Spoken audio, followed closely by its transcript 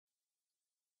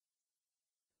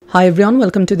Hi everyone,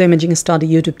 welcome to the Imaging Study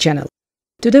YouTube channel.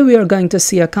 Today we are going to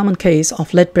see a common case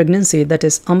of late pregnancy, that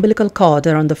is umbilical cord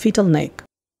around the fetal neck.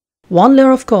 One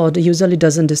layer of cord usually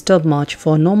doesn't disturb much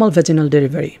for normal vaginal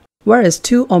delivery, whereas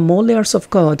two or more layers of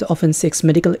cord often seeks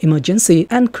medical emergency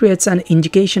and creates an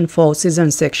indication for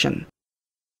cesarean section.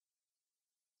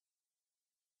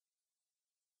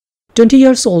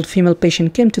 20-year-old female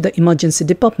patient came to the emergency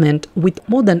department with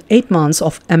more than 8 months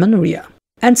of amenorrhea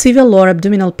and severe lower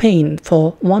abdominal pain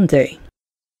for 1 day.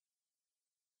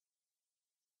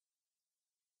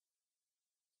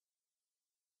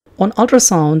 On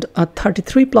ultrasound, a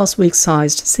 33+ week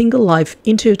sized single live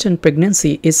intrauterine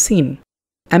pregnancy is seen.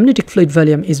 Amniotic fluid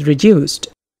volume is reduced.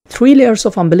 3 layers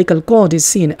of umbilical cord is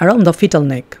seen around the fetal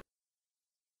neck.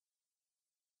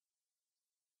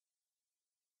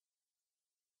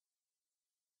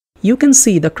 You can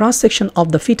see the cross-section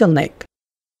of the fetal neck.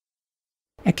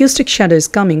 Acoustic shadow is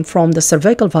coming from the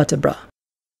cervical vertebra.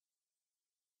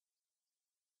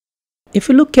 If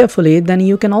you look carefully, then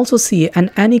you can also see an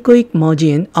anechoic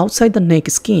margin outside the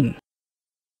neck skin.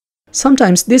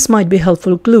 Sometimes this might be a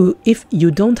helpful clue if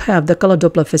you don't have the color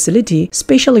Doppler facility,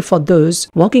 especially for those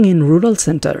working in rural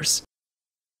centers.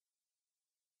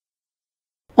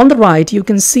 On the right, you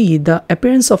can see the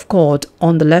appearance of cord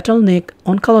on the lateral neck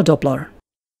on color Doppler.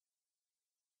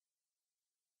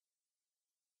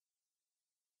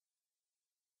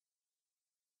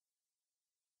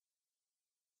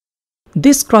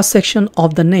 This cross-section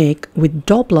of the neck with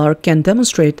Doppler can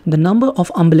demonstrate the number of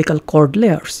umbilical cord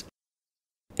layers.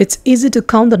 It's easy to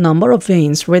count the number of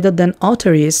veins rather than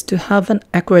arteries to have an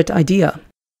accurate idea.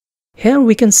 Here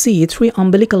we can see 3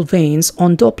 umbilical veins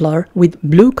on Doppler with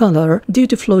blue color due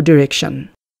to flow direction.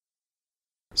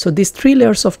 So these 3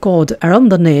 layers of cord around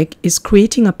the neck is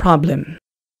creating a problem.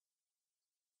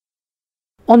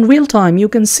 On real time, you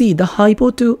can see the hypo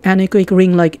to anechoic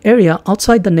ring-like area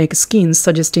outside the neck skin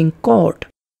suggesting cord.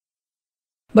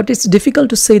 But it's difficult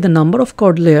to say the number of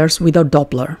cord layers without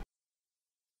Doppler.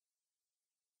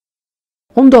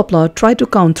 On Doppler, try to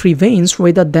count 3 veins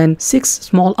rather than 6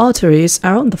 small arteries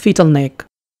around the fetal neck.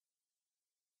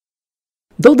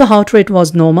 Though the heart rate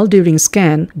was normal during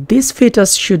scan, this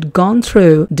fetus should gone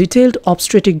through detailed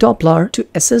obstetric Doppler to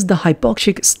assess the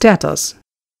hypoxic status.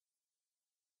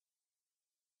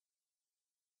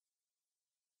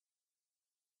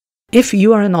 If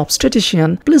you are an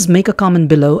obstetrician, please make a comment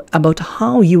below about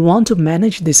how you want to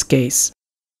manage this case.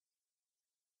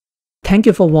 Thank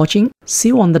you for watching. See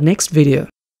you on the next video.